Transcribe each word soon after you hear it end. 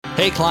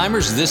Hey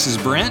climbers, this is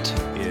Brent.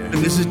 And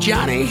this is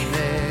Johnny.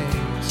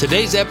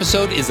 Today's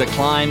episode is a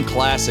Climb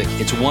Classic.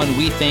 It's one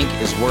we think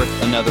is worth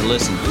another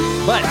listen.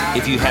 But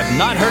if you have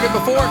not heard it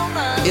before,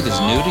 it is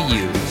new to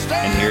you.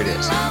 And here it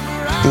is.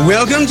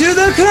 Welcome to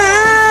the Climb!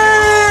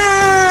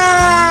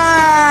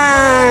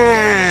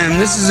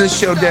 This is a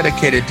show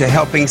dedicated to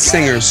helping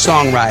singers,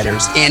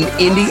 songwriters, and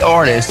indie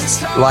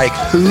artists like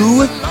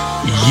who?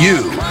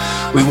 You.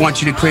 We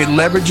want you to create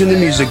leverage in the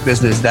music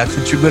business. That's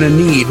what you're going to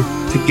need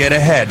to get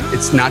ahead.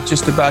 It's not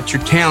just about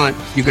your talent.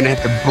 You're going to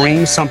have to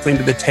bring something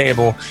to the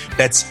table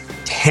that's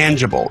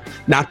tangible,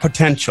 not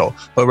potential,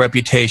 but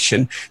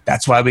reputation.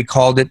 That's why we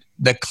called it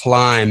The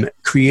Climb,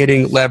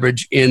 creating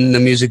leverage in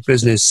the music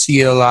business,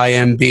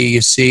 CLIMB.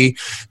 You see,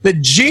 the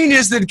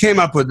genius that came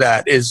up with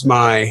that is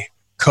my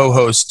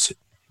co-host,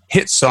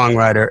 hit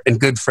songwriter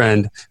and good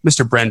friend,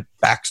 Mr. Brent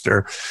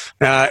Baxter.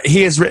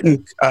 He has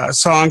written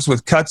songs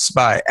with cuts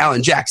by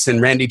Alan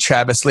Jackson, Randy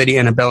Travis, Lady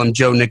Antebellum,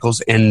 Joe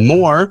Nichols, and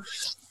more.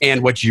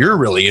 And what you're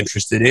really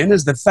interested in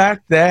is the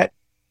fact that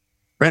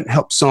Brent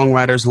helps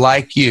songwriters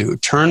like you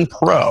turn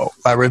pro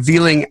by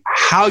revealing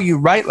how you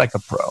write like a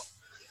pro,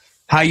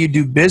 how you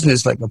do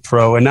business like a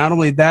pro. And not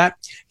only that,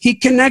 he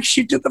connects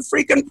you to the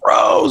freaking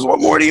pros. What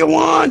more do you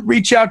want?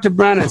 Reach out to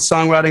Brent at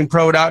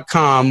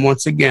songwritingpro.com.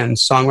 Once again,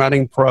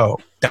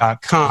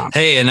 songwritingpro.com.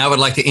 Hey, and I would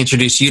like to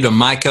introduce you to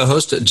my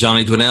co-host,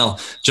 Johnny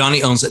Dwinell.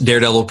 Johnny owns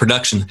Daredevil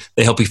Production.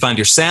 They help you find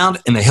your sound,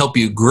 and they help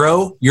you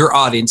grow your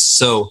audience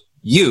so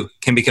you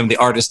can become the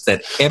artist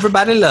that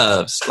everybody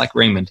loves, like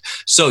Raymond,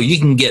 so you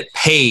can get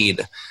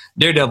paid.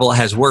 Daredevil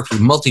has worked with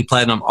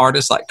multi-platinum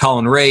artists like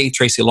Colin Ray,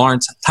 Tracy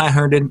Lawrence, Ty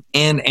Herndon,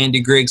 and Andy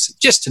Griggs,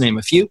 just to name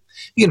a few.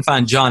 You can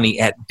find Johnny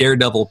at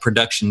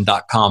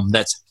daredevilproduction.com.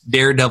 That's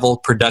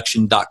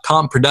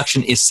daredevilproduction.com.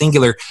 Production is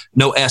singular,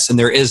 no S, and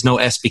there is no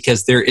S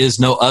because there is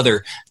no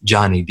other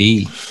Johnny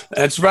D.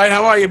 That's right.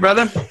 How are you,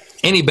 brother?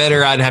 Any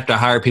better, I'd have to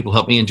hire people to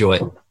help me enjoy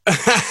it.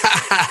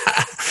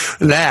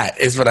 That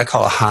is what I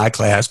call a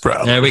high-class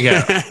pro. There we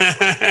go.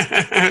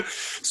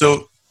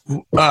 So,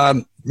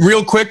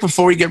 real quick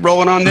before we get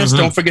rolling on this,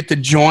 don't forget to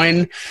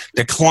join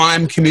the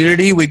Climb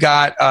community. We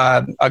got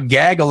a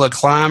gaggle of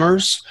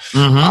climbers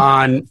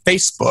on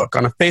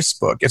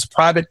Facebook. It's a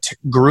private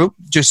group.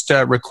 Just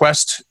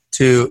request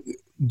to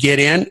get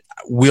in.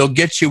 We'll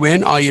get you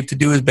in. All you have to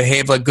do is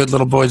behave like good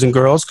little boys and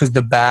girls because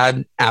the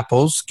bad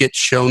apples get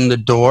shown the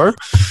door.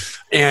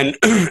 And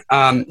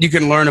you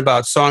can learn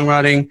about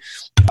songwriting,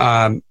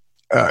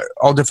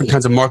 all different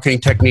kinds of marketing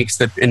techniques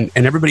that, and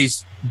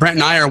everybody's, Brent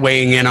and I are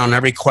weighing in on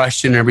every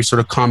question, every sort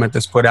of comment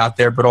that's put out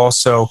there, but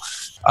also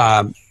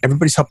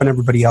everybody's helping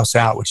everybody else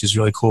out, which is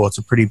really cool. It's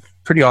a pretty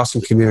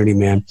awesome community,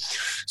 man.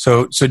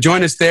 So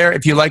join us there.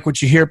 If you like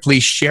what you hear,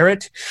 please share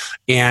it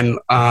and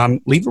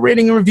leave a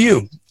rating and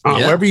review.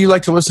 Wherever you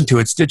like to listen to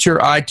it, Stitcher,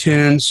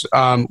 iTunes,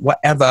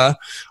 whatever.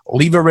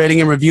 Leave a rating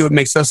and review. It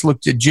makes us look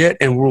legit,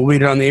 and we'll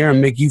read it on the air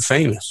and make you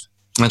famous.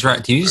 That's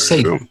right. Did you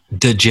say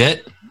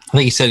legit? I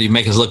think you said you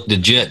make us look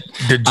legit.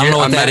 I don't know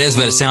what that is,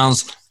 but it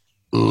sounds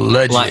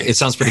legit. Like it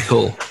sounds pretty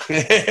cool.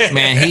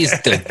 Man, he's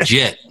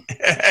legit.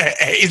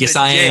 Yes,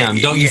 I am.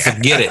 Don't you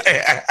forget it.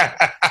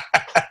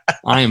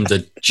 I am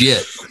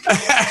legit.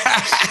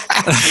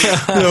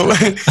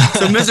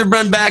 So, Mr.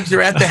 Brent Baxter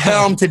at the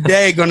helm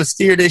today, going to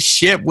steer this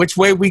ship. Which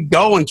way we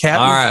going,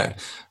 Captain? All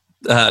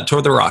right.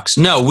 Toward the rocks.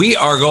 No, we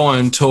are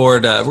going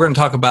toward, we're going to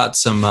talk about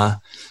something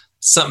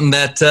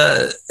that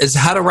is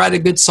how to write a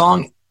good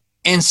song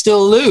and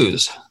still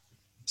lose.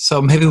 So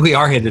maybe we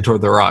are headed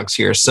toward the rocks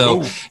here.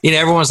 So,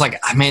 everyone's like,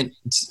 I mean,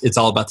 it's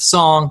all about the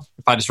song.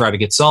 If I just write a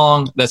good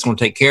song, that's going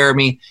to take care of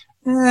me.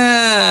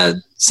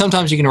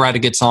 Sometimes you can write a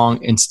good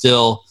song and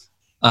still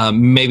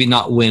maybe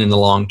not win in the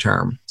long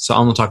term. So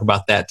I'm going to talk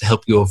about that to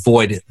help you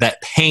avoid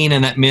that pain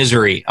and that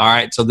misery. All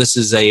right. So this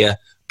is a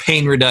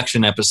pain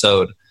reduction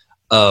episode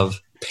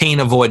of pain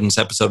avoidance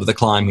episode of The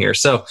Climb here.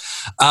 So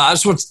I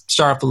just want to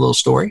start off with a little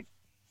story.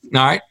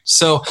 All right.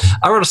 So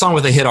I wrote a song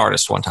with a hit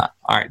artist one time.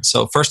 All right.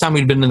 So first time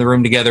we'd been in the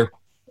room together,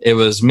 it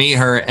was me,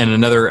 her, and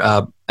another,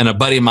 and a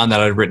buddy of mine that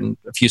I'd written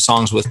a few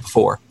songs with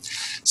before.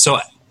 So,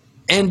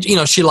 and,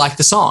 she liked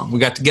the song. We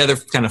got together,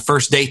 kind of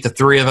first date, the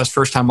three of us,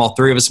 first time all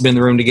three of us have been in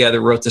the room together,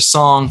 wrote the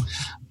song.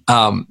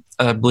 I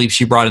believe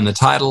she brought in the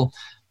title,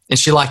 and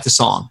she liked the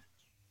song.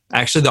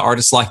 Actually, the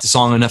artist liked the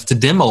song enough to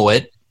demo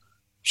it.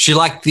 She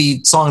liked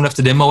the song enough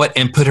to demo it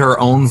and put her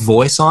own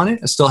voice on it.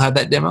 I still have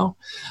that demo.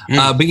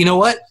 But you know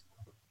what?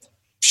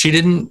 She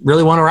didn't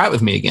really want to write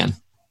with me again.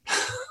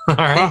 All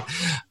right.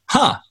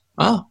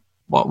 Well,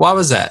 why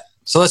was that?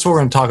 So that's what we're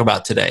going to talk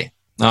about today.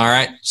 All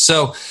right.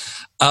 So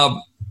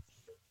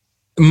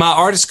my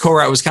artist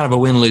co-write was kind of a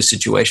win-lose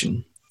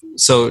situation.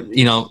 So,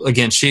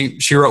 again, she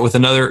wrote with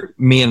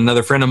me and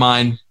another friend of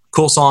mine,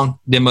 cool song,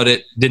 demoed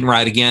it, didn't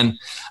write again.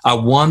 I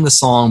won the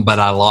song, but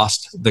I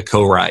lost the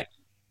co-write.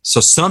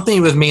 So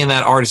something with me and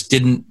that artist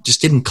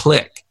didn't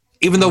click,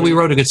 even though we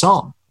wrote a good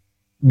song.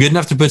 Good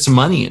enough to put some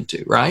money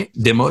into, right?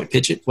 Demo it,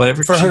 pitch it,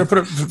 whatever. For her to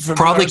put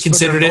probably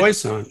considered her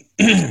voice on.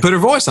 Put her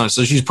voice on it.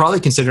 So she's probably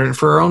considered it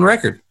for her own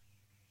record.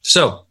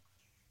 So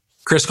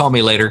Chris called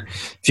me later,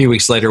 a few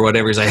weeks later,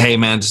 whatever. He's like, "Hey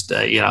man, just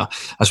I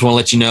just want to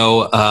let you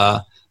know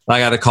I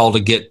got a call to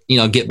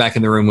get back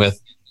in the room with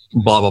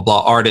blah blah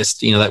blah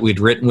artist that we'd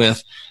written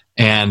with,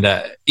 and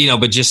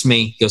but just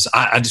me." He goes,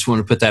 I just want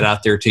to put that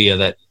out there to you,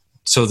 that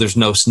so there's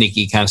no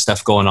sneaky kind of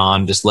stuff going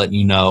on. Just letting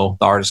you know,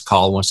 the artist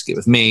called, wants to get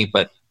with me,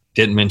 but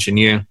didn't mention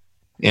you.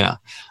 Yeah.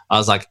 I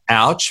was like,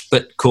 ouch,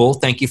 but cool.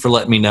 Thank you for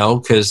letting me know,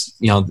 because,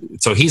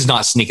 so he's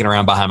not sneaking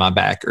around behind my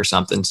back or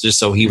something. It's just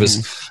so he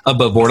was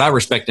above board. I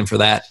respect him for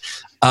that.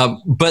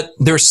 But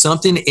there's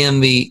something in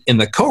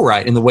the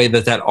co-write, in the way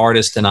that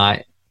artist and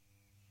I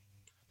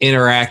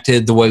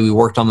interacted, the way we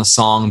worked on the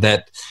song,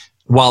 that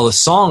while the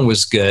song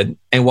was good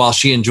and while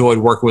she enjoyed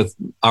working with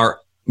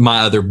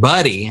my other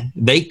buddy,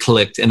 they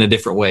clicked in a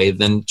different way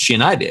than she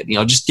and I did.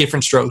 Just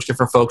different strokes,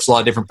 different folks, a lot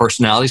of different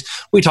personalities.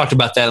 We talked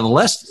about that in the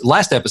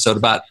last episode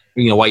about,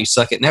 why you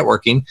suck at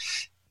networking.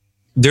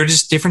 They're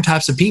just different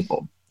types of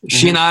people.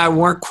 She and I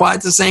weren't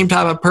quite the same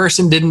type of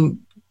person.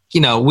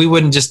 We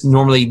wouldn't just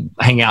normally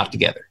hang out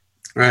together.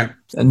 Right.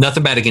 And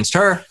nothing bad against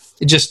her.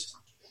 It just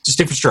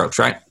different strokes,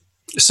 right?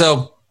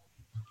 So,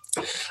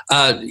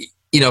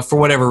 for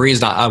whatever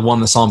reason, I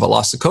won the song but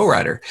lost the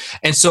co-writer.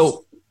 And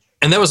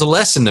that was a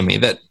lesson to me,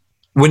 that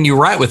when you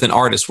write with an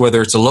artist,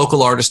 whether it's a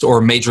local artist or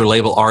a major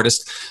label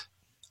artist,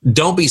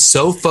 don't be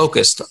so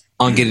focused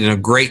on getting a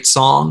great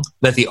song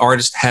that the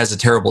artist has a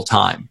terrible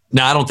time.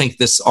 Now, I don't think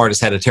this artist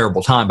had a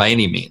terrible time by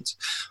any means,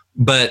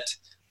 but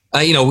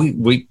I'm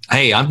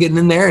getting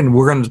in there and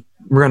we're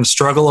going to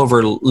struggle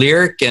over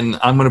lyric, and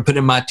I'm going to put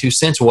in my 2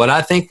 cents. What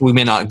I think, we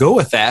may not go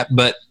with that,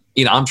 but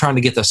I'm trying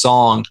to get the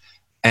song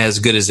as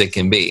good as it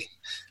can be.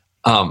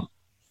 And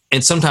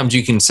sometimes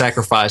you can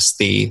sacrifice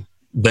the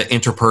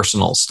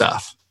interpersonal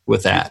stuff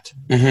with that,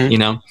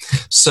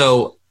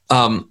 So,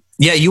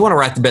 you want to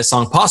write the best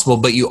song possible,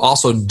 but you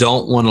also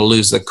don't want to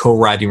lose the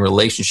co-writing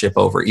relationship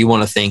over it. You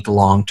want to think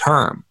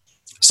long-term.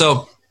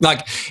 So,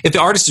 like, if the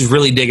artist is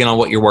really digging on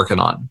what you're working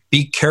on,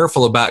 be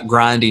careful about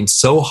grinding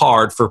so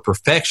hard for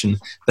perfection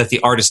that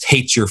the artist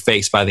hates your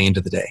face by the end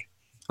of the day.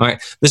 All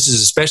right. This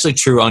is especially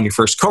true on your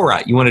first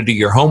co-write. You want to do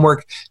your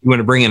homework. You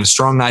want to bring in a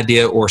strong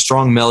idea or a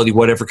strong melody,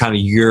 whatever kind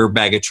of your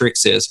bag of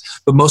tricks is.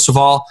 But most of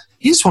all,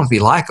 you just want to be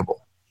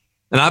likable.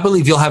 And I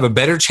believe you'll have a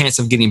better chance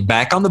of getting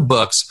back on the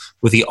books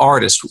with the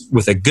artist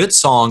with a good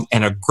song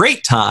and a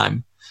great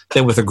time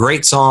than with a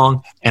great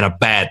song and a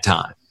bad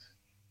time.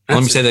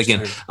 Let me say that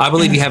again. I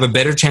believe you have a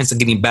better chance of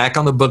getting back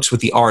on the books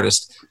with the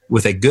artist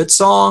with a good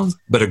song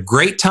but a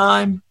great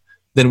time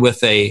than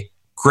with a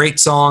great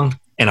song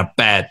and a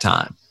bad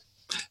time.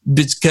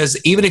 Because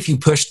even if you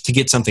push to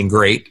get something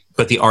great,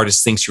 but the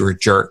artist thinks you're a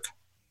jerk,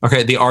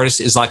 okay, the artist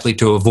is likely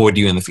to avoid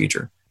you in the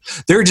future.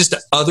 There are just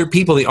other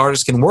people the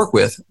artist can work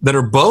with that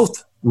are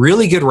both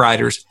really good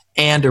writers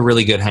and a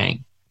really good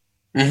hang.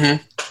 They're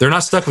not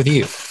stuck with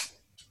you.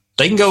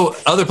 They can go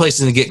other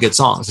places and get good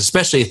songs,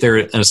 especially if they're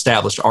an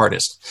established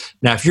artist.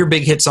 Now, if you're a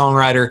big hit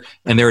songwriter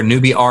and they're a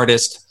newbie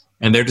artist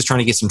and they're just trying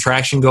to get some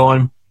traction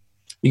going,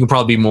 you can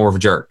probably be more of a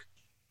jerk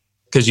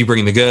because you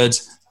bring the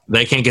goods.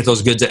 They can't get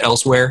those goods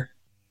elsewhere.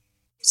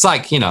 It's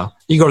like, you go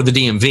to the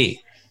DMV.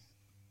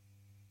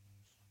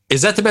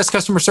 Is that the best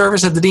customer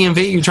service at the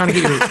DMV? You're trying to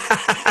get your...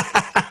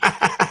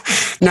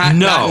 not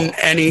in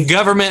any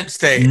government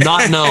state.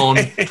 Not known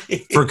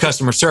for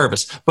customer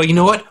service. But you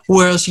know what?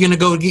 Where else are you going to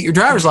go to get your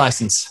driver's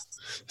license?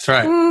 That's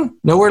right.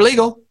 Nowhere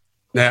legal.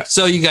 Yeah.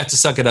 So you got to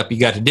suck it up. You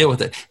got to deal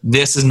with it.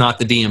 This is not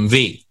the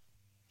DMV.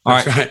 All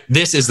right.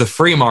 This is the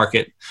free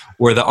market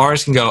where the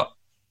artist can go,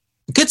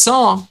 good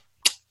song,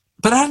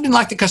 but I didn't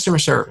like the customer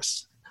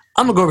service.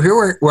 I'm going to go over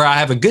here where I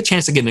have a good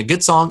chance of getting a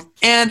good song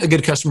and a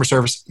good customer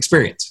service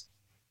experience.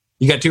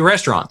 You got 2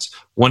 restaurants.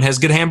 One has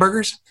good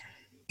hamburgers.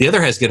 The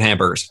other has good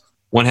hamburgers.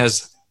 One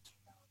has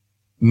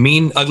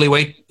mean, ugly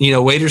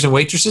waiters and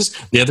waitresses.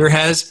 The other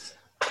has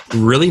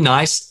really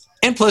nice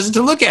and pleasant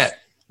to look at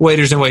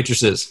waiters and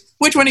waitresses.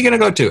 Which one are you going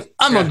to go to?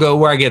 I'm going to go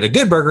where I get a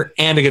good burger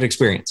and a good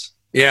experience.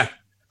 Yeah.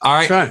 All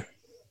right. That's right.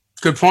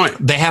 Good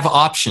point. They have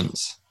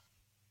options.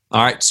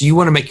 All right. So you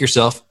want to make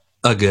yourself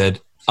a good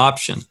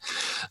option.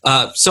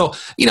 So,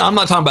 I'm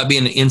not talking about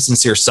being an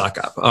insincere suck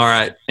up. All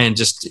right. And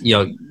just,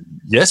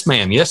 yes,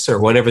 ma'am. Yes, sir.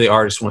 Whatever the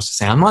artist wants to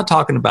say. I'm not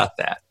talking about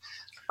that.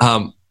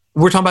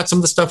 We're talking about some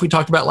of the stuff we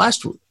talked about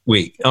last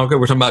week. Okay.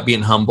 We're talking about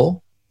being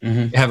humble,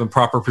 having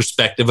proper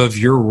perspective of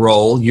your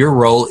role. Your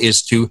role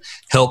is to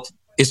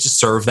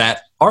serve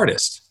that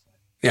artist.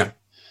 Yeah.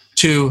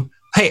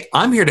 Hey,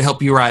 I'm here to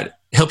help you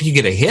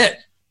get a hit.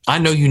 I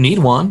know you need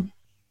one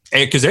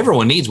because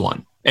everyone needs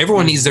one.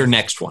 Everyone needs their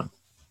next one.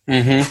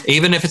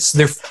 Even if it's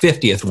their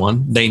 50th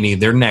one, they need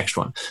their next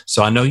one.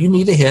 So I know you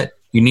need a hit.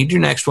 You need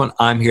your next one.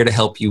 I'm here to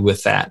help you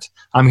with that.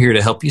 I'm here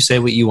to help you say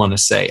what you want to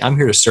say. I'm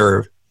here to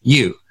serve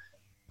you.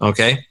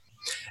 Okay.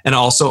 And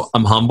also,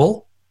 I'm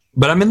humble,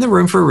 but I'm in the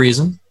room for a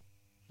reason.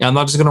 I'm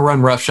not just going to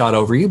run roughshod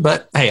over you,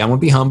 but hey, I'm going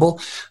to be humble.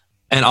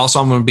 And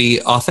also, I'm going to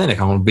be authentic.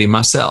 I'm going to be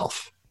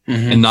myself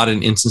and not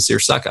an insincere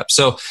suck up.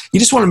 So you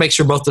just want to make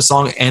sure both the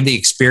song and the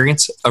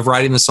experience of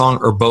writing the song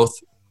are both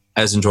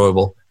as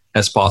enjoyable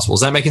as possible.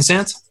 Is that making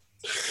sense?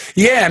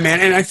 Yeah, man.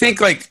 And I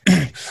think like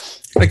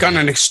on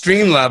an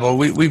extreme level,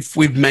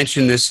 we've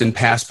mentioned this in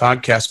past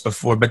podcasts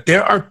before, but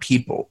there are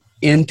people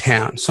in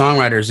town,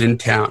 songwriters in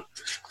town,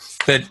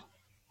 that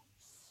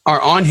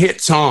are on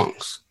hit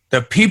songs.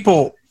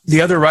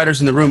 The other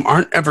writers in the room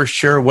aren't ever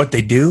sure what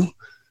they do.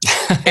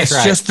 It's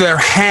right. Just their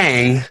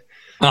hang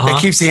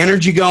that keeps the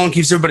energy going,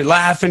 keeps everybody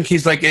laughing,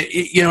 keeps like,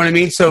 you know what I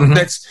mean? So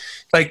that's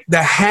like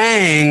the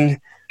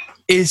hang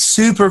is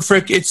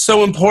it's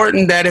so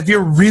important that if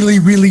you're really,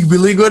 really,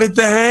 really good at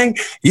the hang,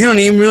 you don't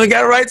even really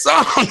got to write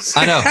songs.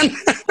 I know.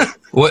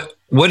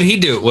 What did he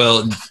do?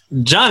 Well,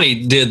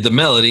 Johnny did the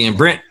melody and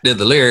Brent did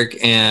the lyric,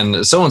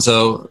 and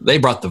so-and-so, they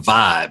brought the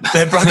vibe.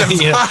 They brought the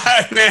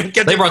vibe, man.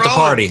 They brought the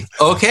party.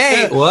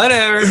 Okay,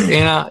 whatever. You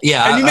know,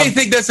 yeah. And you may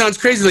think that sounds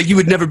crazy, like you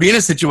would never be in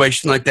a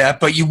situation like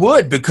that, but you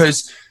would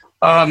because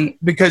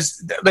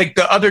like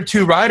the other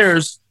two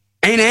writers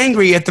ain't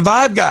angry at the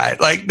vibe guy.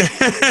 Like,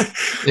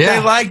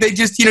 they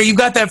just, you know, you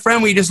got that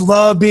friend where you just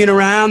love being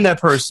around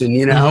that person,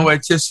 you know?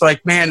 It's just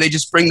like, man, they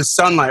just bring the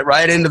sunlight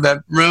right into that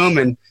room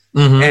and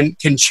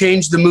can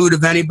change the mood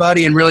of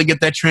anybody and really get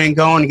that train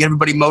going and get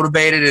everybody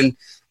motivated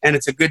and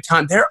it's a good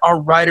time. There are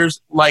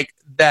writers like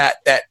that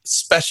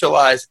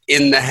specialize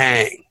in the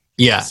hang.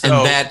 Yeah, so,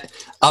 and that,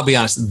 I'll be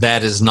honest,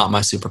 that is not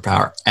my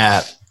superpower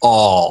at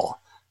all.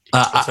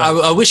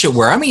 I wish it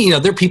were. I mean, you know,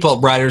 there are people,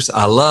 writers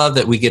I love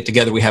that we get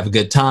together, we have a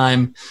good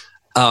time.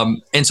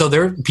 And so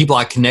there are people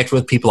I connect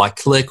with, people I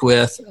click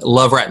with,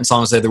 love writing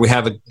songs that we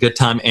have a good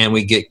time and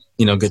we get,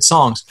 you know, good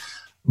songs.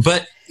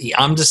 But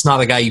I'm just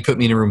not a guy you put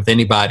me in a room with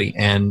anybody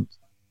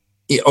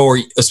or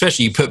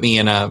especially you put me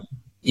in a,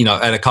 you know,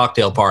 at a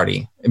cocktail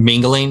party,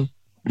 mingling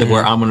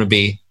where I'm going to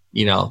be,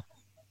 you know,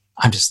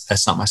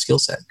 that's not my skill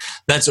set.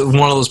 That's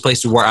one of those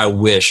places where I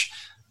wish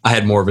I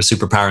had more of a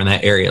superpower in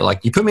that area.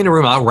 Like you put me in a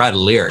room, I'll write a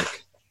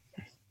lyric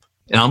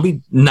and I'll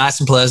be nice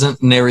and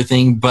pleasant and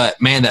everything.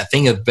 But man, that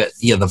thing of,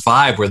 you know, the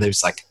vibe where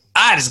there's like,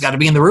 I just got to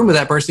be in the room with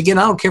that person again.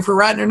 I don't care if we're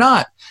writing or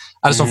not.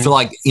 I just don't feel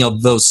like, you know,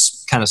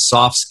 those kind of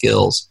soft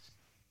skills.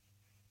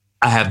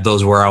 I have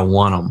those where I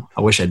want them.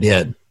 I wish I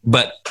did,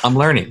 but I'm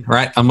learning,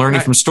 right? I'm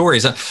learning from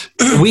stories.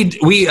 We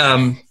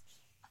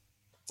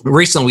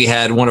recently we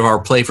had one of our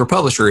Play for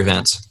Publisher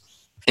events.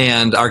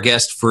 And our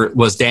guest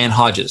was Dan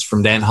Hodges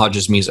from Dan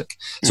Hodges Music.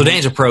 So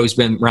Dan's a pro. He's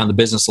been around the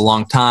business a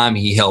long time.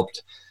 He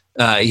helped.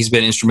 He's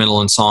been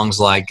instrumental in songs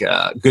like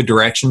Good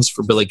Directions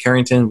for Billy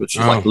Carrington, which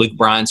is like Luke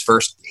Bryan's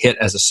first hit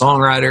as a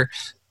songwriter,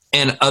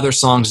 and other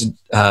songs,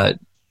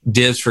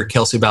 Divs for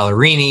Kelsey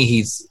Ballerini.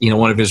 He's, you know,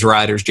 one of his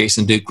writers.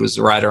 Jason Duke was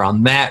the writer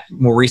on that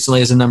more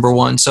recently as a number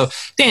one. So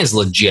Dan's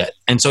legit.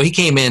 And so he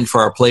came in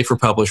for our Play for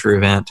Publisher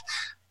event.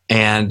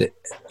 And,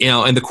 you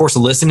know, in the course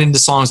of listening to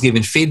songs,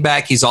 giving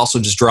feedback, he's also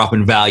just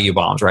dropping value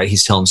bombs, right?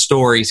 He's telling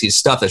stories. He's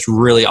stuff that's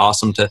really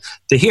awesome to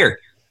hear.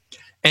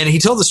 And he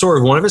told the story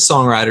of one of his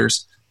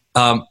songwriters.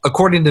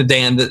 According to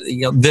Dan, that,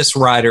 you know, this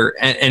writer,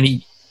 and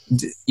he,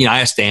 you know,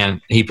 I asked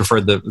Dan, he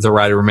preferred the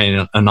writer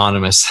remain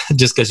anonymous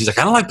just because he's like,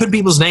 I don't like putting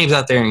people's names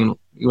out there and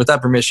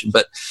without permission.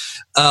 But,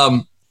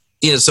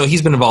 you know, so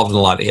he's been involved in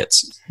a lot of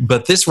hits.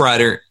 But this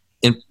writer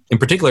in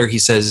particular, he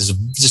says, is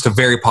just a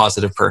very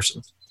positive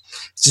person.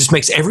 It just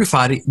makes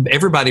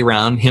everybody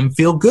around him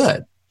feel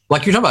good.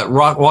 Like you're talking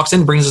about, walks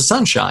in and brings the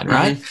sunshine,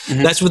 right?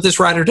 That's what this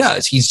writer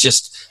does. He's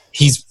just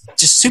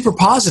super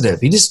positive.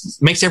 He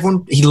just makes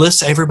he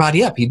lifts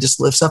everybody up. He just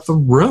lifts up a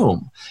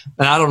room.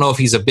 And I don't know if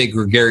he's a big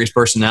gregarious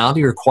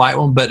personality or a quiet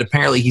one, but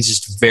apparently he's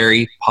just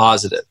very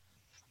positive.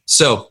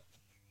 So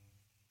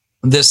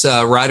this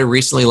writer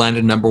recently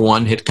landed number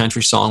one hit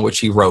country song, which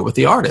he wrote with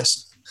the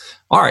artist.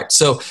 All right.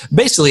 So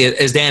basically,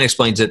 as Dan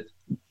explains it,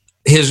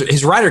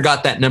 his writer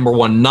got that number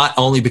one not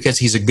only because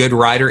he's a good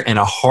writer and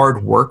a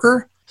hard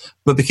worker,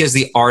 but because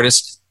the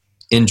artist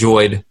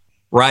enjoyed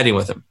writing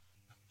with him.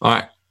 All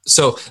right.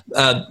 So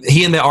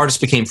he and the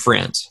artist became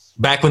friends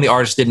back when the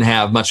artist didn't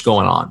have much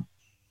going on.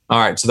 All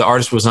right. So the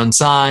artist was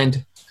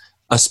unsigned,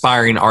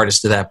 aspiring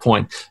artist at that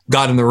point.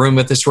 Got in the room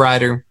with this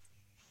writer,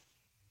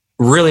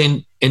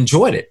 really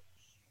enjoyed it,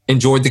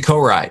 enjoyed the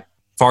co-write.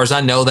 As far as I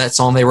know, that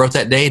song they wrote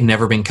that day had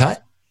never been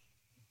cut.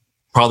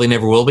 Probably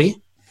never will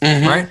be.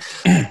 Right.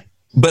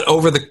 But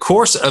over the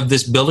course of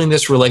this building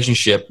this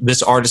relationship,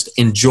 this artist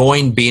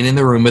enjoying being in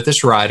the room with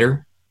this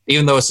writer,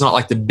 even though it's not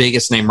like the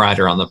biggest name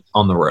writer on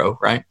the row,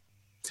 right?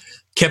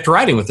 Kept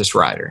writing with this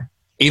writer,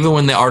 even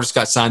when the artist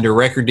got signed to a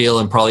record deal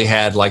and probably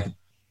had like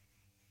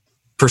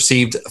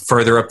perceived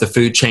further up the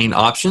food chain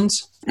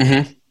options.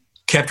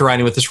 Kept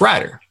writing with this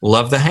writer.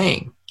 Loved the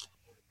hang.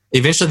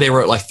 Eventually, they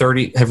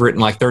have written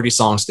like 30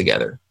 songs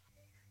together.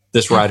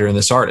 This writer and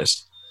this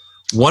artist.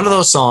 One of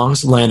those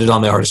songs landed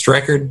on the artist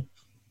record.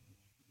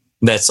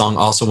 That song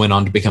also went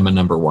on to become a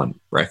number one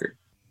record.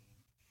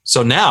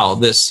 So now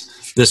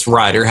this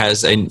writer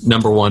has a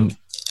number one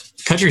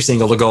country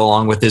single to go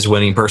along with his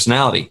winning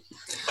personality.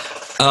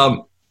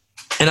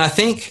 And I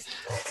think,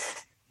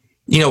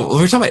 you know,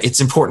 we're talking about it's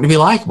important to be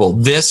likable.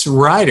 This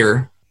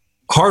writer,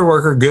 hard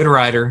worker, good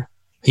writer,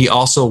 he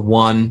also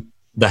won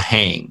the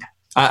hang.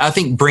 I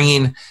think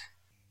bringing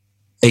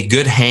a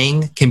good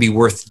hang can be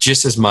worth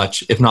just as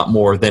much, if not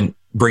more, than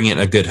bringing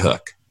a good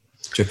hook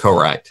to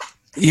co-write.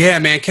 Yeah,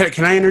 man.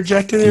 Can I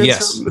interject in there?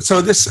 Yes. So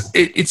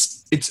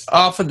it's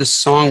off of the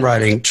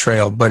songwriting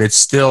trail, but it's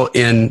still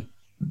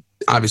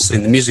obviously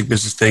in the music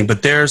business thing.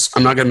 But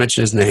I'm not going to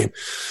mention his name,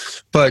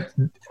 but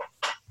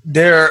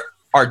there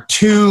are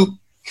two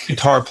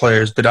guitar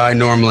players that I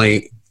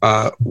normally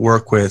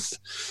work with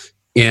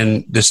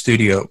in the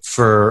studio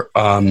for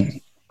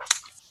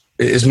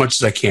as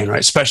much as I can, right?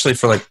 Especially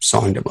for like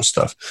song demo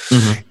stuff.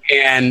 Mm-hmm.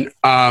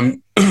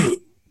 And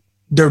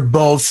they're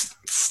both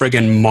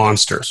friggin'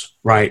 monsters,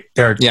 right?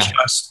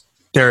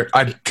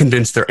 I'm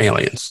convinced they're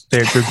aliens.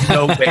 There's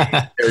no way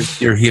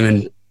they're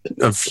human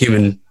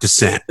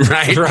descent,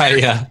 right? Right,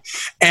 yeah.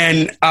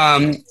 And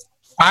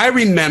I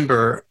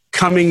remember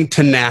coming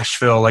to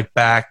Nashville like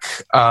back,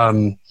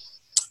 like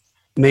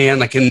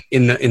in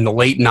the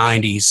late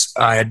 90s.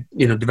 I had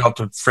developed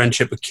a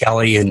friendship with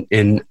Kelly,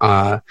 and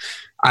I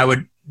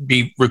would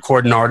be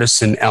recording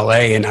artists in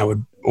LA, and I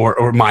would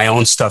or my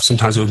own stuff.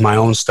 Sometimes it was my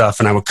own stuff,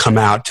 and I would come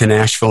out to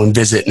Nashville and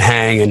visit and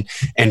hang,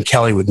 and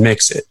Kelly would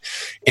mix it,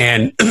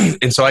 and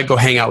so I'd go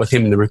hang out with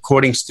him in the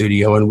recording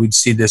studio, and we'd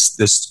see this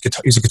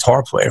guitar. He's a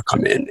guitar player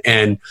come in,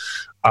 and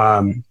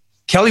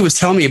Kelly was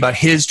telling me about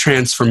his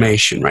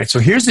transformation. Right, so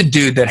here's a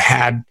dude that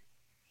had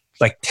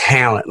like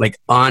talent, like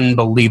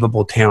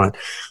unbelievable talent,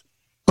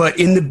 but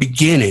in the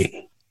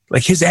beginning,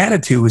 like his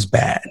attitude was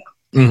bad.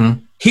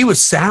 Mm-hmm. He was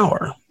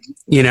sour.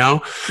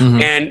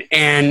 Mm-hmm.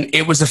 and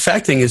it was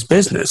affecting his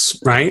business,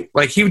 right?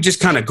 Like he was just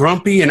kind of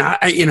grumpy, and I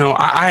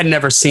had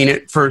never seen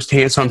it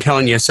firsthand, so I'm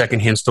telling you a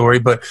secondhand story,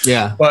 but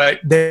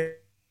they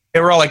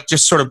were all like,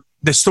 just sort of,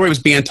 the story was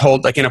being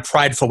told like in a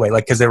prideful way,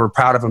 like, cause they were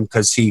proud of him,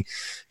 cause he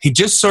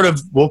just sort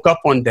of woke up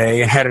one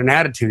day and had an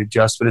attitude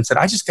adjustment and said,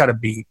 I just got to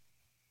be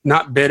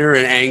not bitter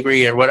and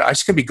angry or what. I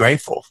just got to be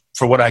grateful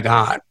for what I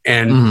got.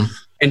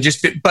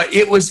 But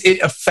it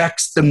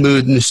affects the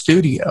mood in the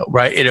studio,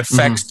 right? It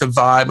affects the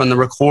vibe on the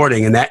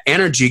recording, and that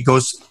energy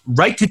goes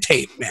right to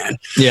tape, man.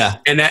 Yeah.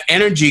 And that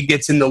energy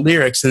gets in the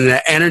lyrics, and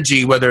that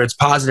energy, whether it's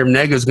positive or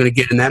negative, is going to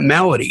get in that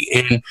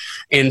melody.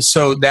 And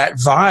so that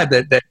vibe,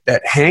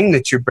 that hang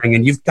that you're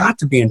bringing, you've got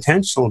to be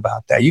intentional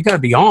about that. You got to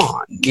be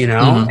on,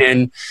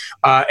 and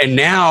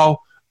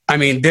now, I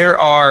mean,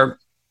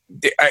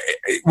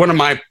 one of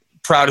my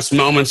proudest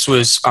moments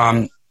was,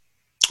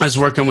 I was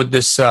working with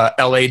this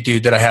LA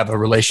dude that I have a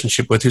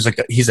relationship with, he's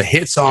a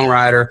hit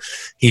songwriter.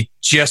 He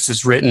just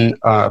has written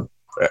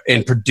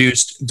and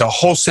produced the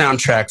whole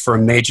soundtrack for a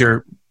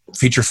major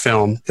feature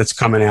film that's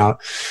coming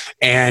out.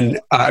 And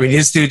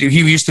this dude, he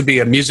used to be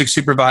a music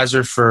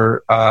supervisor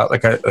for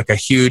like a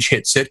huge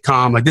hit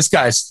sitcom. Like, this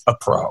guy's a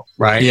pro,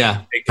 right?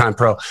 Yeah, big time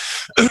pro.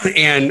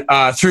 And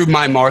through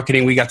my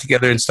marketing, we got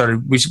together and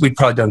started. We'd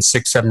probably done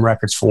 6-7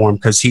 records for him,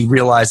 because he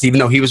realized, even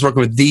though he was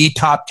working with the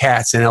top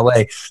cats in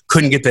LA,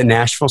 couldn't get the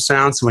Nashville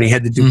sound. So when he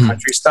had to do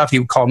country stuff, he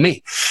would call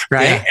me,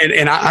 right? Yeah.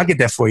 And I'll get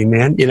that for you,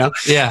 man.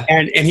 Yeah.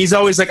 And he's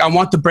always like, I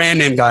want the brand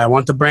name guy. I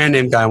want the brand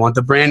name guy. I want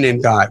the brand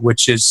name guy,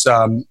 which is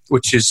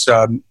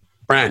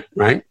Brent,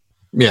 right?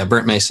 Yeah,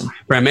 Brent Mason.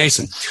 Brent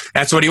Mason.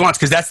 That's what he wants,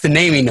 because that's the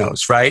name he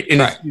knows, right?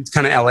 And it's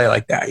kind of LA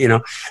like that,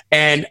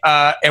 And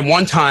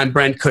one time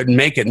Brent couldn't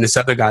make it, and this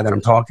other guy that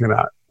I'm talking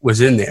about was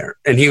in there,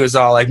 and he was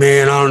all like,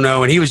 "Man, I don't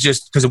know," and he was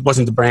just, because it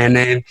wasn't the brand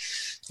name.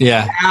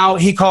 Yeah. Now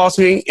he calls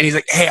me and he's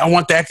like, "Hey, I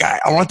want that guy.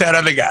 I want that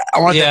other guy. I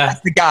want that.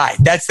 That's the guy.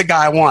 That's the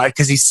guy I want,"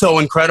 because he's so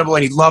incredible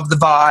and he loved the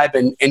vibe,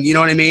 and you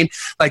know what I mean?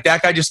 Like,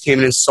 that guy just came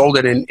in and sold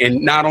it,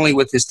 and not only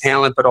with his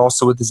talent, but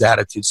also with his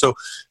attitude. So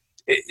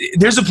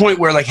there's a point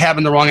where, like,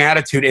 having the wrong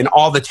attitude and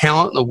all the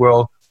talent in the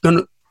world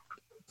gonna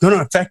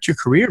affect your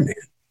career, man.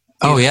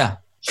 Oh yeah,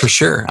 for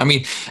sure. I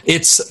mean,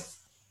 it's,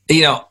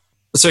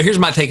 so here's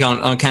my take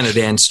on kind of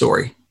Dan's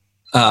story.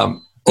 I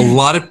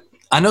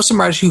know some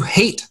writers who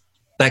hate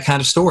that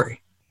kind of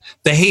story.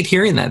 They hate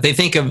hearing that. They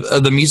think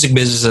of the music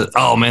business as,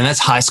 oh man, that's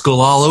high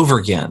school all over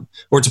again,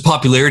 or it's a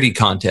popularity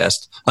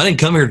contest. I didn't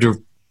come here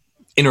to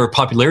enter a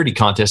popularity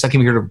contest. I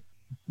came here to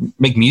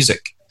make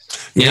music.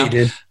 You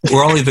did.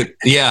 We're only they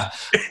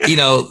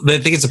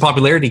think it's a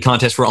popularity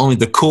contest where only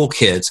the cool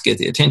kids get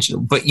the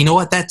attention. But you know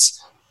what? That's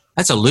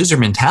a loser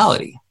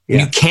mentality.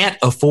 Yeah. You can't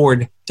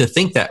afford to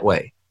think that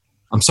way.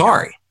 I'm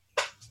sorry.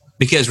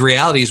 Because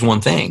reality is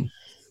one thing.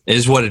 It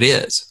is what it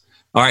is.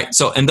 All right.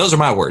 So, and those are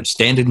my words.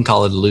 Dan didn't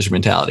call it a loser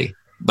mentality,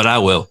 but I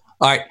will.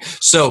 All right.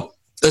 So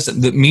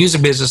listen, the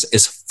music business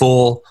is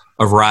full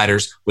of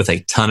writers with a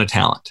ton of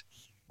talent.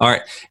 All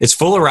right. It's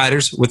full of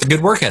writers with a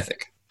good work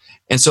ethic.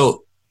 And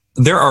so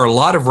there are a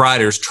lot of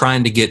writers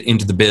trying to get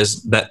into the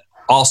biz that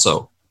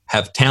also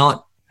have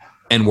talent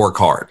and work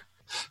hard.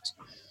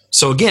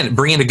 So again,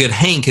 bringing a good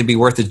hang can be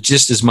worth it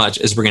just as much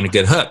as bringing a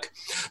good hook,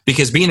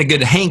 because being a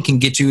good hang can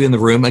get you in the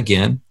room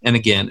again and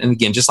again and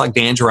again, just like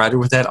Dan's writer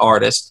with that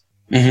artist.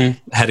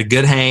 Had a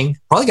good hang,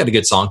 probably got a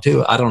good song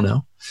too, I don't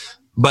know,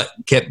 but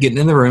kept getting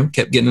in the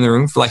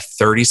room for like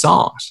 30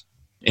 songs,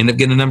 ended up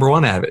getting a number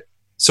one out of it.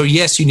 So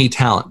yes, you need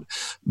talent,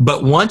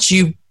 but once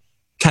you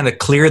kind of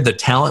clear the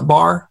talent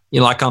bar,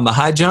 like on the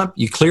high jump,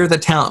 you clear the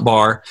talent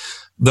bar,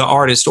 the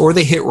artist or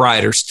the hit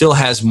writer still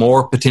has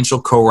more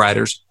potential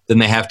co-writers than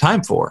they have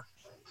time for.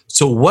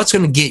 So what's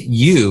going to get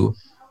you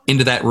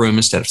into that room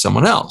instead of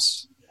someone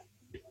else?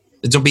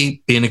 It's going to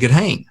be being a good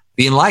hang,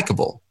 being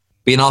likable,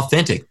 being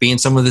authentic, being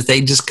someone that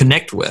they just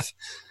connect with.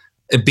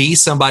 Be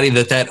somebody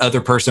that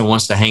other person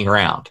wants to hang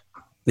around.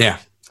 Yeah.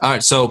 All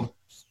right. So,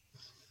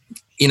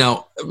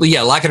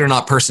 like it or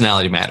not,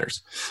 personality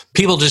matters.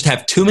 People just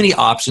have too many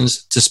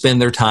options to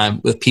spend their time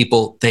with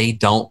people they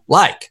don't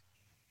like.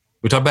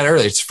 We talked about it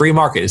earlier. It's free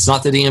market. It's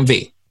not the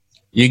DMV.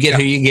 You get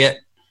who you get,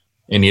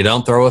 and you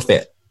don't throw a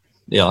fit.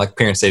 Like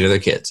parents say to their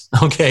kids,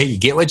 okay, you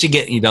get what you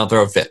get and you don't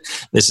throw a fit.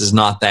 This is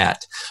not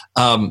that.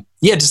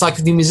 Just like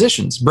with the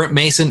musicians. Brent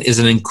Mason is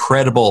an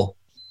incredible,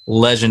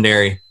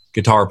 legendary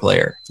guitar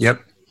player.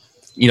 Yep.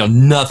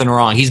 Nothing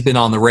wrong. He's been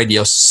on the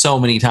radio so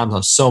many times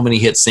on so many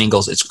hit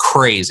singles. It's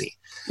crazy.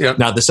 Yep.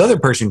 Now, this other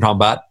person you're talking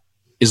about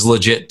is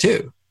legit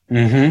too,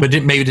 but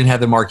maybe didn't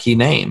have the marquee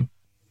name.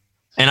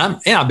 And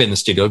I've been in the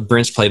studio.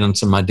 Brent's played on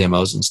some of my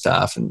demos and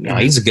stuff. And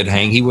he's a good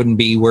hang. He wouldn't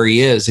be where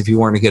he is if he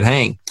weren't a good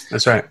hang.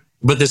 That's right.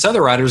 But this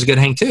other writer is a good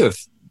hang too.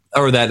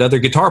 Or that other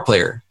guitar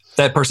player. If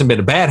that person been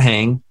a bad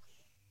hang,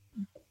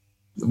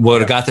 would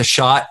have got the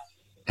shot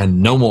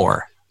and no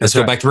more. Let's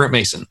go back to Brent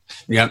Mason.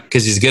 Yeah.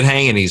 Because he's a good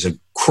hang and he's an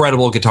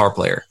incredible guitar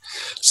player.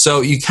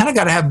 So you kind of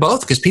got to have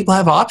both because people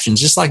have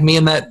options. Just like me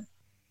and that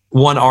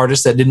one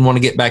artist that didn't want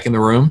to get back in the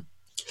room.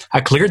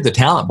 I cleared the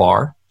talent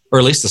bar, or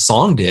at least the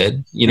song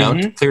did,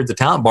 cleared the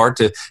talent bar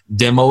to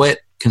demo it,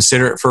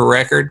 consider it for a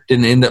record.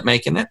 Didn't end up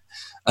making it.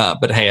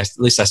 But hey, at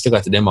least I still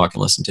got the demo I can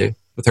listen to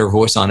with her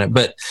voice on it.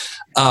 But,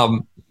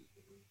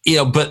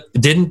 but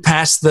didn't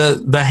pass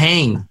the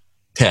hang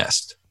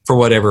test. For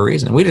whatever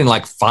reason. We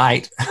didn't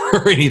fight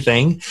or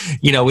anything.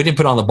 We didn't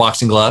put on the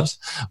boxing gloves,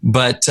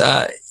 but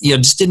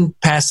just didn't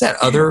pass that.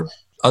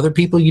 Other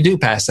people you do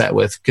pass that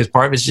with, because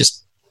part of it's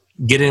just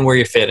get in where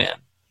you fit in,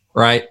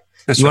 right?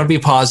 You want to be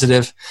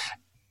positive,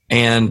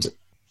 and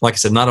like I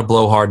said, not a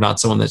blowhard, not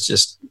someone that's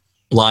just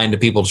blind to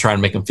people to try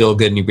and make them feel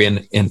good, and you be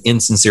an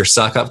insincere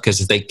suck up,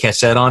 because if they catch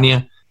that on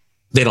you,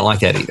 they don't like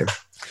that either.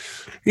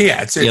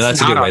 Yeah, it's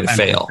that's a good way to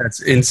fail. That's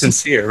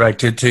insincere, right?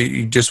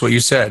 To just what you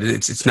said.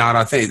 It's not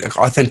authentic.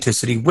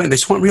 Authenticity win. They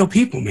just want real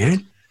people,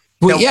 man.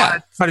 Well,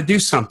 want to try to do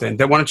something.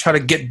 That want to try to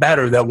get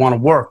better. That want to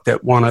work. That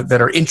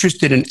are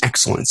interested in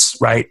excellence,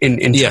 right?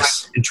 In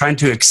trying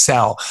to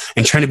excel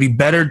and trying to be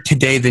better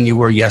today than you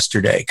were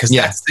yesterday. Because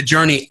that's the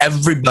journey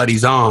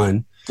everybody's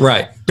on.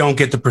 Right. Don't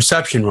get the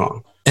perception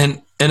wrong.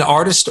 And an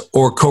artist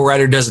or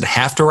co-writer doesn't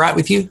have to write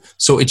with you,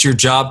 so it's your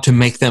job to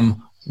make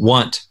them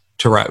want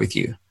to write with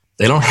you.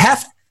 They don't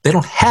have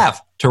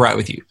to write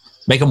with you.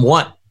 Make them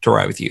want to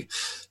write with you.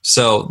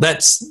 So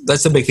that's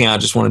the big thing I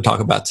just want to talk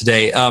about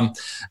today.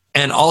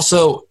 And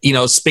also,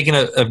 speaking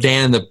of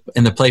Dan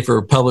in the Play for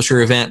a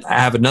Publisher event, I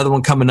have another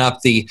one coming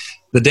up. The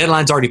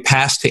deadline's already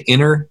passed to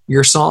enter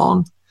your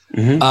song,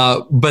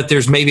 but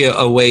there's maybe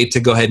a way to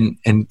go ahead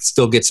and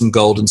still get some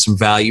gold and some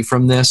value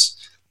from this.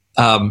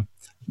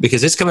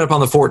 Because it's coming up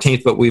on the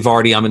 14th, but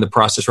I'm in the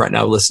process right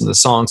now of listening to the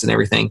songs and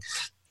everything.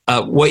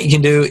 What you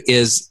can do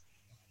is,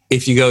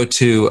 if you go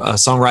to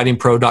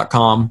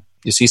songwritingpro.com,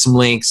 you see some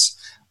links,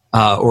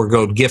 or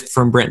go to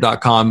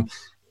giftfrombrent.com,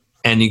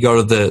 and you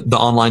go to the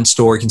online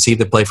store, you can see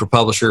the Play for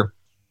Publisher.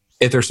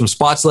 If there's some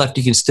spots left,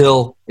 you can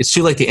still, it's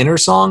too late to enter a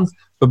song,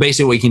 but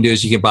basically what you can do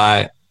is you can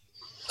buy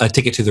a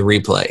ticket to the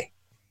replay.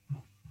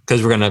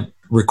 Because we're going to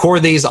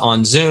record these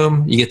on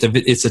Zoom.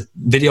 It's a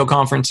video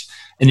conference,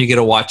 and you get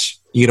to watch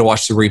the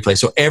replay.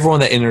 So everyone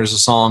that enters a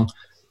song,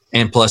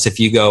 and plus if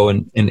you go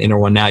and enter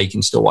one now, you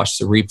can still watch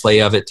the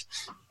replay of it.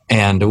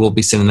 And we'll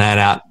be sending that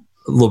out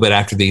a little bit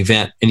after the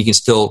event. And you can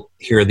still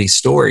hear these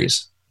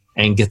stories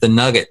and get the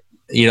nugget,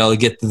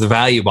 get the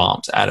value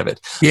bombs out of it.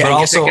 Yeah, but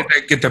also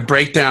get the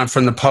breakdown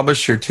from the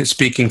publisher to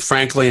speaking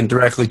frankly and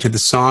directly to the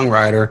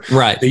songwriter.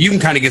 Right. So you can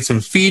kind of get some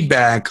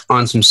feedback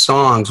on some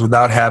songs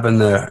without having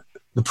the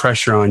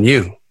pressure on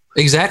you.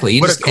 Exactly.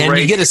 You get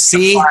to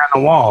see. Fly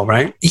on the wall,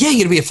 right? Yeah, you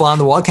get to be a fly on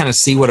the wall, kind of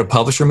see what a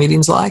publisher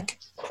meeting's like.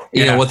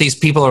 You know, what these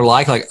people are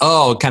like, it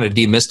kind of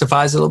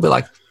demystifies it a little bit,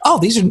 like, oh,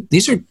 these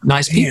are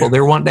nice people.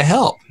 They're wanting to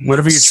help.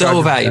 Whatever you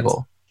so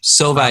valuable.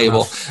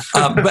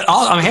 But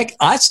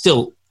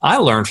I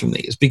learned from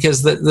these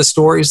because the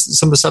stories,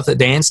 some of the stuff that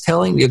Dan's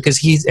telling, because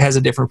he has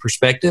a different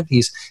perspective.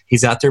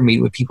 He's out there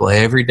meeting with people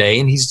every day,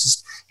 and he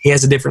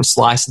has a different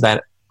slice of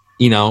that,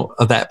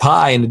 of that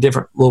pie and a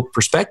different little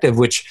perspective,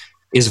 which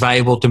is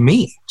valuable to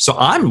me. So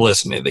I'm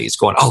listening to these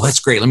going, oh, that's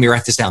great. Let me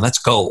write this down. That's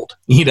gold,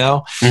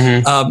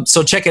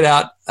 So check it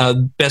out.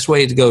 Best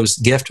way to go is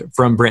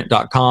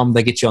giftfrombrent.com.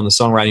 They get you on the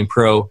Songwriting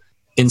Pro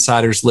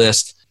Insiders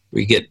list.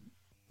 We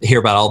hear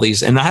about all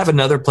these. And I have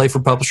another Play for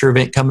Publisher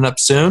event coming up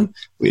soon.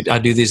 I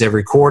do these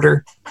every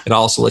quarter. It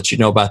also lets you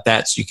know about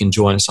that so you can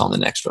join us on the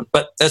next one.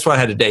 But that's what I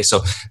had today.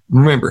 So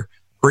remember,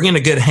 bringing a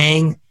good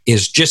hang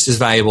is just as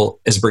valuable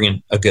as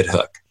bringing a good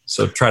hook.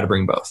 So try to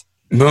bring both.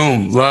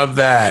 Boom. Love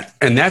that.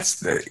 And that's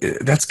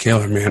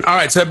killer, man. All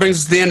right. So that brings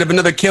us to the end of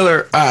another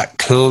killer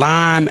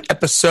Climb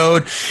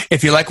episode.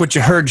 If you like what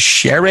you heard,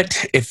 share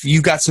it. If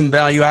you got some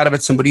value out of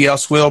it, somebody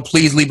else will.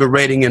 Please leave a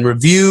rating and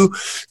review.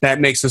 That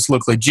makes us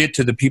look legit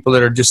to the people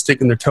that are just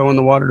sticking their toe in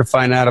the water to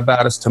find out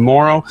about us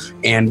tomorrow.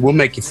 And we'll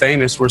make you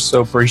famous. We're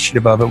so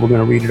appreciative of it. We're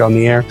going to read it on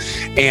the air.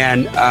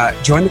 And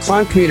join the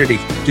Climb community.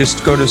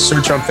 Just go to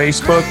search on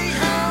Facebook.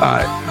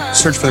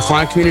 Search for the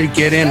Climb community,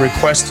 get in,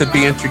 request to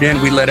be entered in.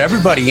 We let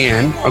everybody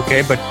in,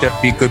 okay, but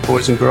be good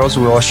boys and girls,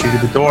 and we'll all shoot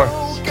at the door.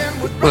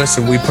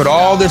 Listen, we put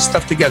all this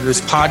stuff together.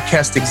 This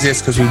podcast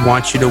exists because we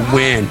want you to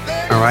win,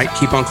 all right?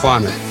 Keep on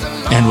climbing.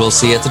 And we'll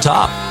see you at the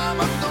top.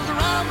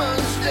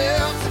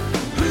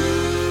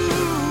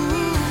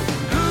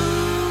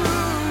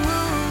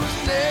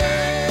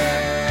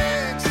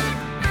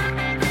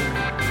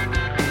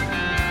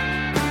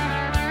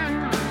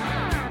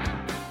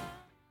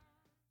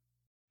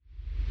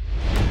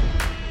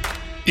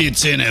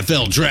 It's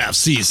NFL draft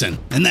season,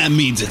 and that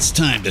means it's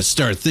time to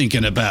start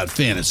thinking about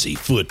fantasy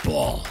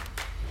football.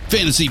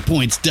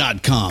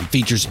 FantasyPoints.com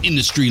features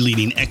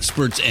industry-leading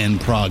experts and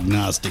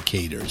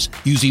prognosticators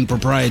using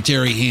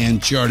proprietary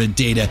hand-charted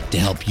data to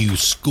help you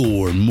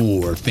score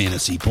more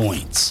fantasy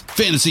points.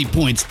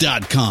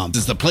 FantasyPoints.com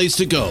is the place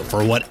to go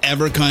for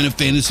whatever kind of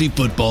fantasy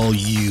football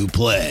you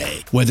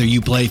play. Whether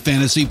you play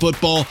fantasy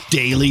football,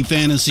 daily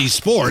fantasy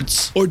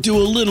sports, or do a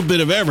little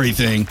bit of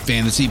everything,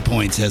 Fantasy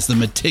Points has the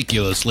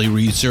meticulously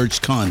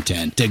researched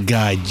content to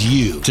guide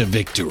you to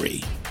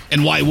victory.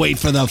 And why wait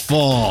for the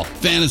fall?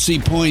 Fantasy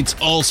Points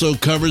also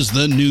covers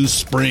the new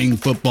spring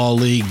football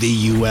league,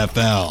 the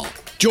UFL.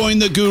 Join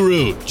the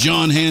guru,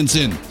 John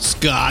Hansen,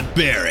 Scott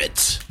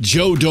Barrett,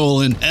 Joe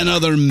Dolan, and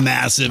other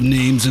massive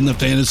names in the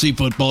fantasy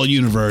football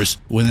universe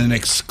with an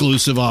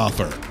exclusive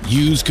offer.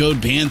 Use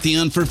code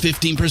Pantheon for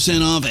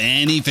 15% off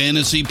any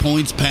Fantasy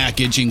Points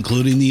package,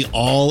 including the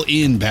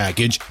all-in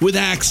package, with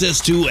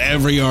access to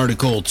every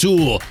article,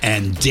 tool,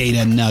 and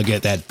data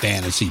nugget that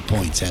Fantasy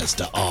Points has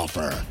to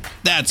offer.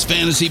 That's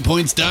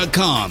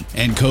FantasyPoints.com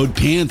and code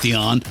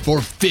Pantheon for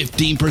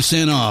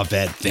 15% off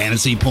at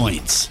Fantasy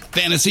Points.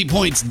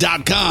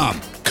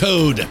 FantasyPoints.com,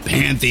 code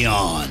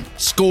Pantheon.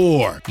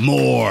 Score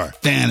more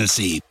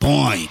fantasy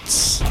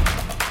points.